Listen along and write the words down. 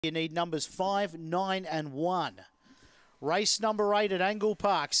You need numbers 5, 9 and 1. Race number 8 at Angle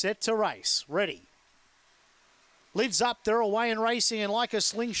Park, set to race. Ready. Lids up, they're away and racing, and like a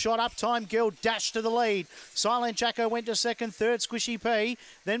slingshot, Uptime Girl dashed to the lead. Silent Jacko went to second, third Squishy P.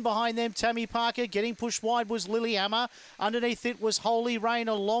 Then behind them, Tammy Parker. Getting pushed wide was Lily Hammer. Underneath it was Holy Rain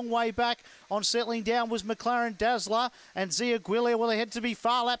a long way back. On settling down was McLaren Dazzler, and Zia Guilia will ahead to be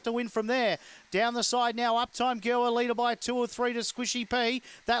far lap to win from there. Down the side now, Uptime Girl a leader by 2 or 3 to Squishy P.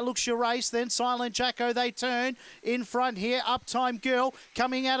 That looks your race. Then Silent Jacko, they turn. In front here, Uptime Girl.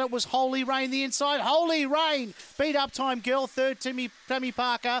 Coming at it was Holy Rain, the inside. Holy Rain beat Uptime Girl. Third, Tammy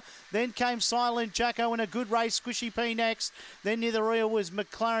Parker. Then came Silent Jacko in a good race. Squishy P next. Then near the rear was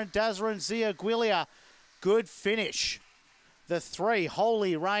McLaren Dazzler and Zia Guilia. Good finish. The 3,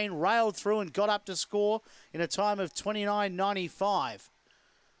 Holy Rain, railed through and got up to score in a time of 29.95.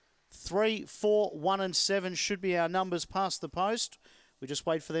 3, 4, 1 and 7 should be our numbers past the post. We just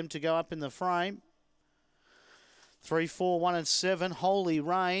wait for them to go up in the frame. 3, 4, 1 and 7. Holy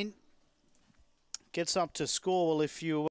Rain gets up to score. Well, if you